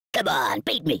Come on,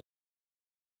 beat me.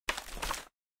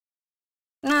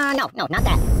 No, not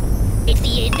that. It's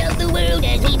the end of the world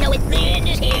as we know it. The end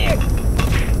is here.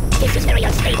 This is very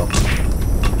unstable.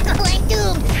 Oh, I'm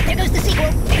doomed. There goes the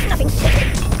sequel. There's nothing sacred.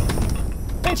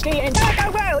 It's the end of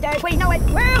the world as we know it.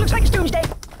 Well, looks like it's doomsday.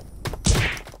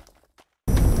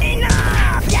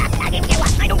 Enough! Yeah, I didn't get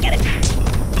what. I don't get it.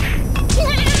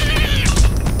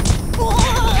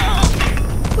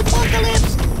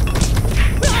 Apocalypse!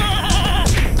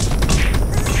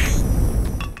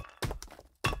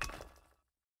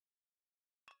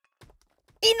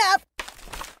 Enough!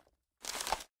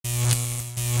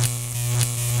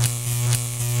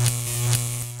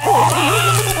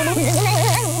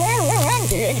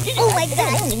 Oh my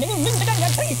god!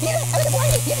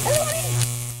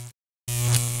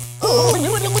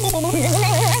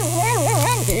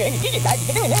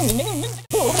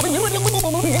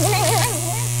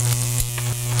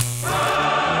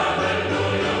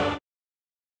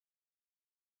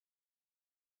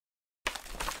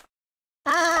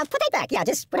 Put it back. Yeah,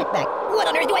 just put it back. What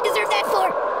on earth do I deserve that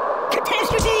for?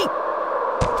 Catastrophe!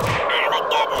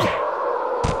 Armageddon!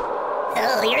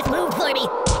 Oh, the earth moved for me.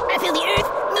 I feel the earth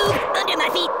move under my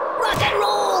feet. Rock and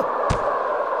roll!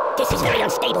 This is very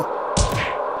unstable.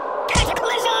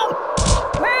 Cataclysm!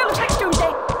 Well, looks like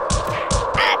doomsday.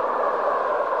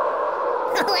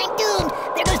 Oh, I'm doomed.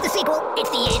 There goes the sequel.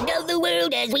 It's the end of the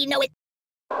world as we know it.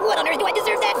 What on earth do I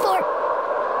deserve that for?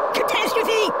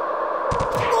 Catastrophe!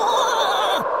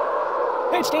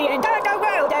 It's the end of the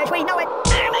world as we know it.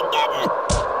 Armageddon!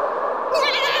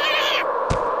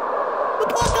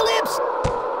 Apocalypse!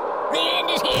 The end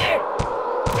is here.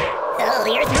 Oh,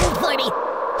 the earth moved for me.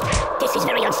 This is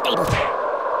very unstable.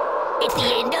 It's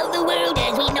the end of the world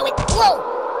as we know it. Whoa!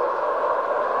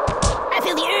 I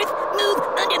feel the earth move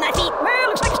under my feet. Well,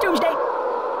 looks like it's doomsday.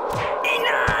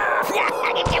 Enough!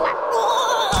 I didn't get what.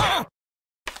 Whoa!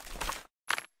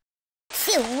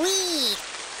 Sweet!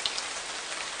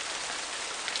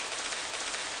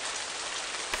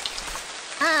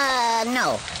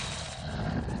 No.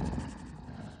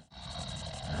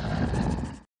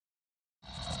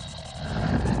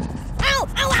 Ow!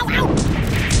 Ow, ow, ow!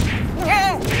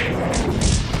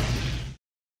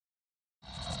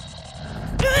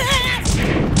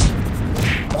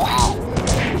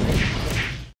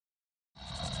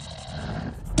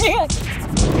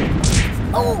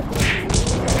 Oh!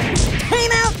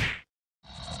 Time out!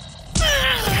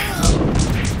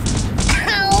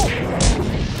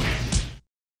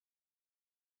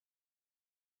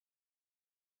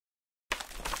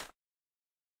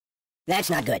 That's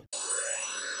not good.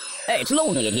 Hey, it's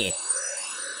lonely in here.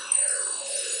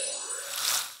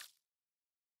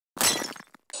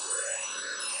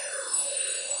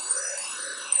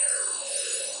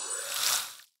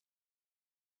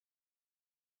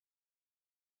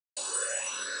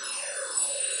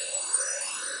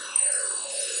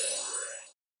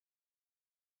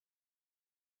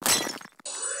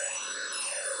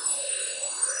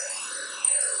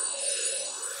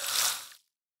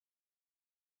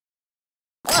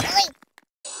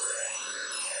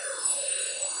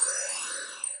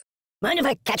 Mind if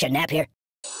I catch a nap here?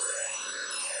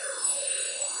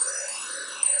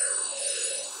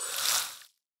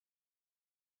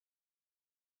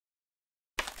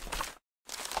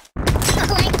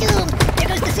 Oh, I'm doomed! There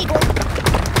goes the sequel!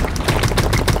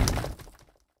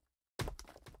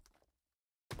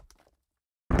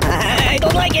 I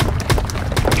don't like it!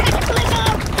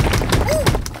 Cataclysm!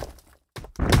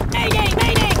 Mayday!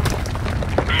 Mayday!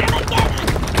 Armageddon!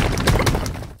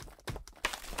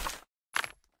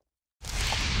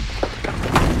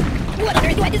 What on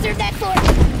earth do I deserve that for?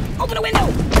 Open a window!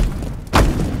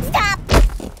 Stop!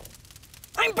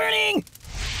 I'm burning!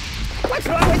 What's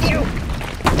wrong with you?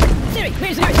 Siri,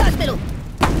 where's the nearest hospital?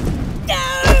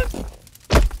 No!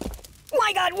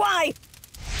 My God, why?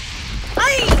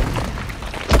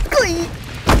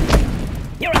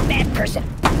 You're a bad person.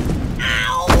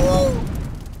 Ow!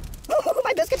 Oh,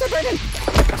 my biscuits are burning.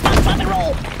 Stop and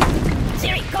roll.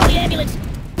 Siri, call the ambulance.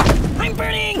 I'm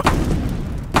burning!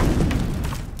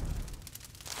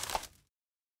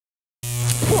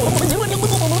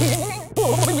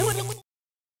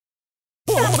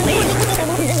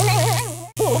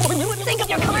 Think of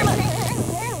your karma!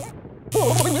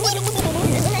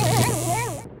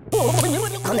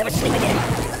 I'll never sleep again.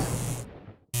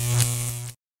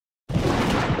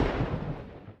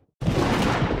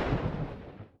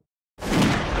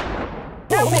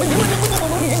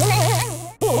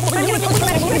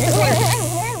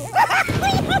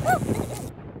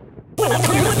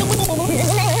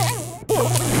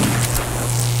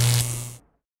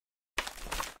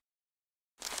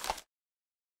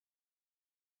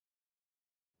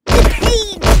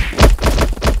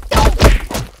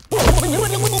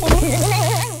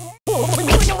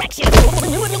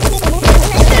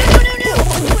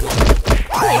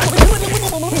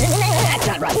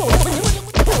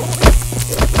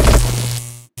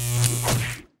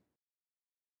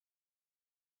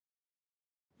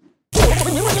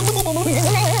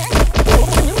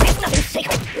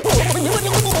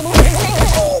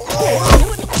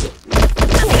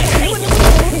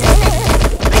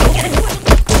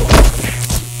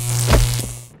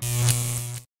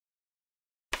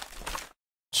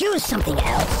 Choose something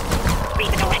else.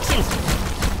 Read the directions.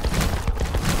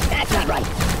 That's not right.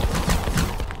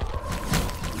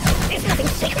 There's nothing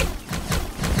sacred.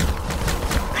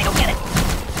 I don't get it.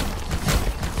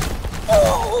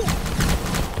 Oh!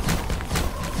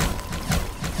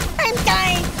 I'm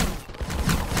dying.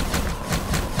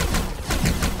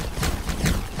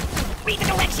 Read the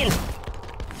directions.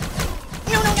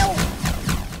 No, no, no.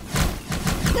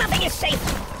 Nothing is safe.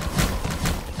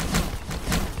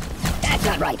 That's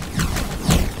not right.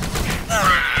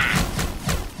 Ah!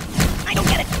 I don't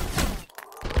get it.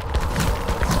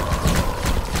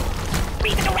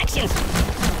 Read the directions.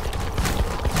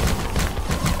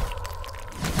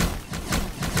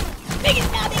 Big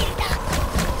it now, big it now.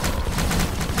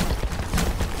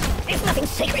 There's nothing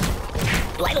sacred.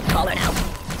 Do I look taller now?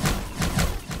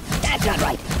 That's not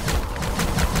right.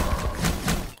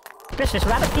 This is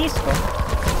rather peaceful.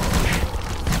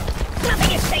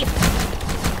 Nothing is safe.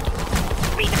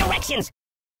 Read the directions.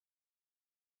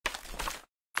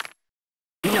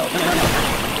 No, no, no, no.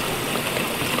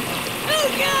 Oh,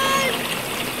 God!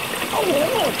 Oh,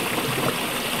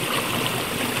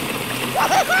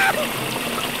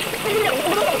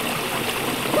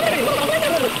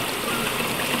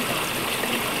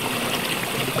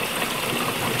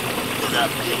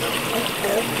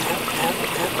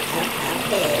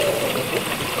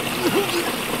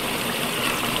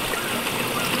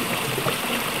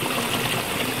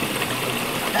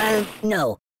 no.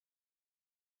 No.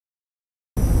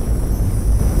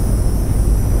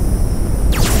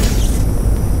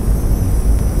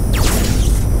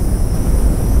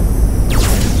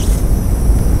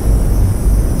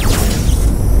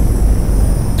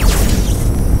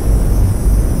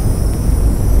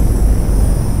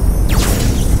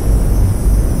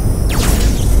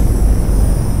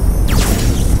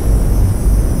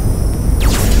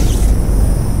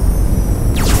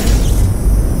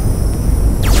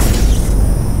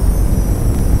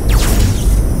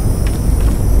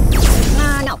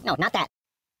 No, not that.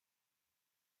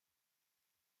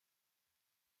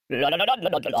 La, la, la, la, la,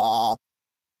 la, la.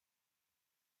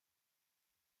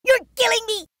 You're killing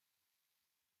me!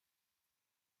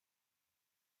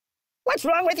 What's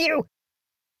wrong with you?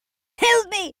 Help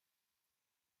me!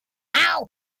 Ow!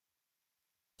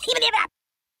 Even if I...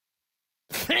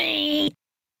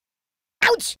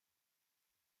 Ouch!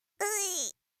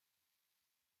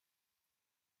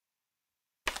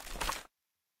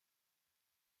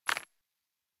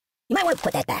 You might want to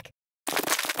put that back.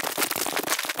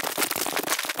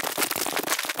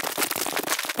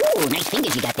 Ooh, nice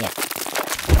fingers you got there.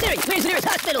 Siri, where's the nearest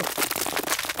hospital?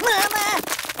 Mama!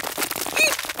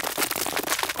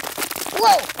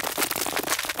 Whoa!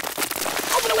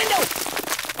 Open the window!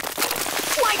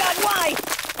 My God, why?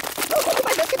 Oh,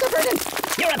 my biscuits are burning.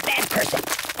 You're a bad person.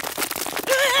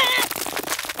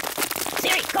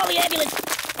 Siri, call the ambulance.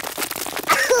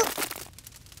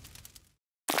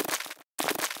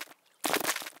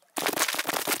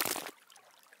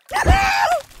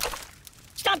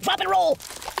 Stop, drop, and roll!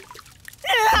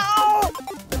 Ow!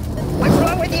 What's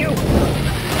wrong with you?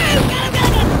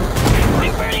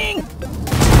 I'm burning!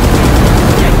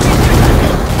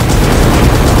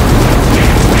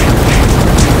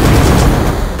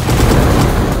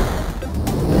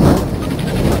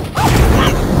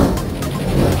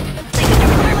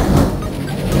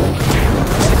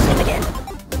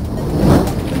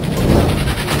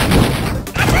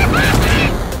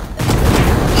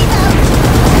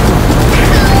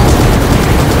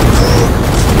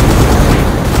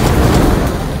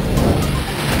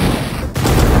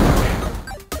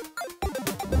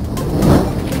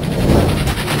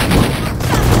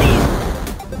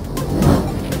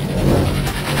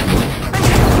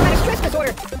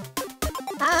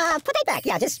 Put it back.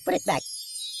 Yeah, just put it back.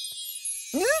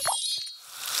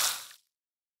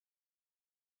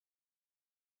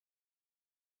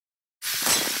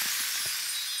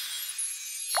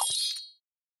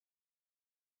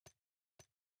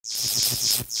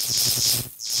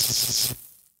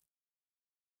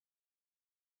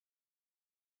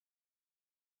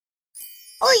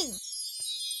 Oi!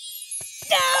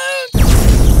 Down!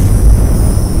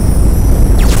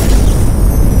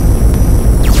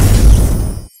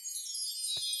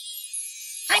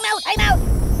 I'm out!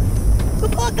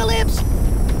 Apocalypse!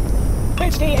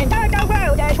 It's the end of the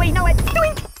world as we know it.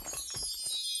 Doink!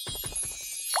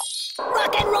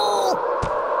 Rock and roll!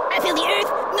 I feel the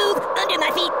earth move under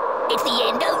my feet. It's the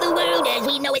end of the world as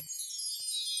we know it.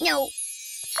 No.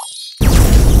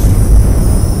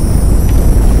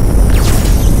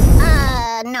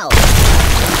 No.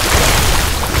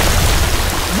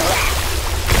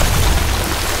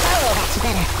 Oh, that's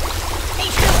better.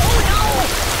 H2O, no!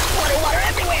 Water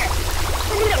everywhere!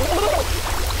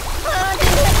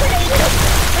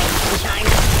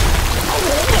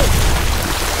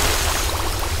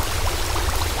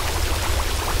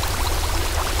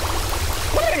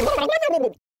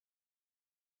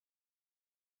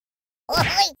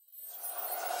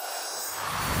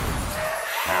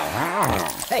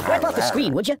 Hey, wipe off the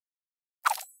screen, would you?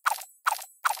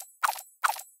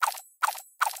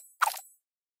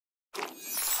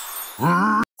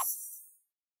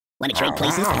 Wanna trade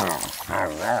places?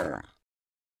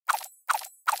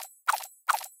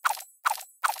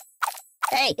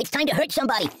 Hey, it's time to hurt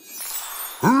somebody.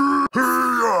 Time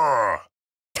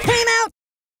out!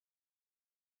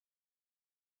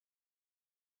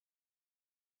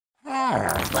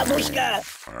 Babushka!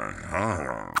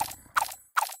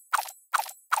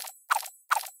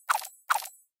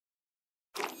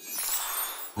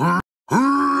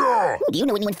 Do you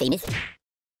know anyone famous?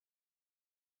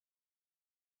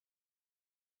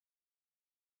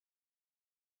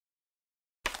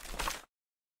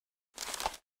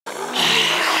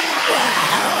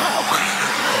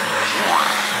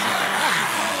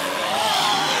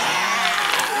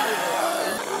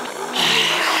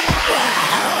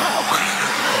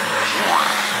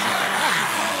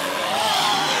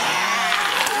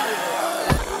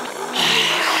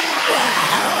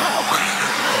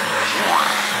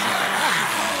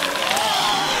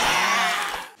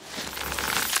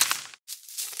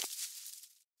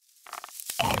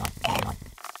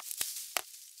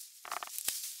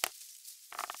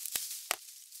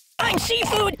 I'm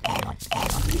seafood!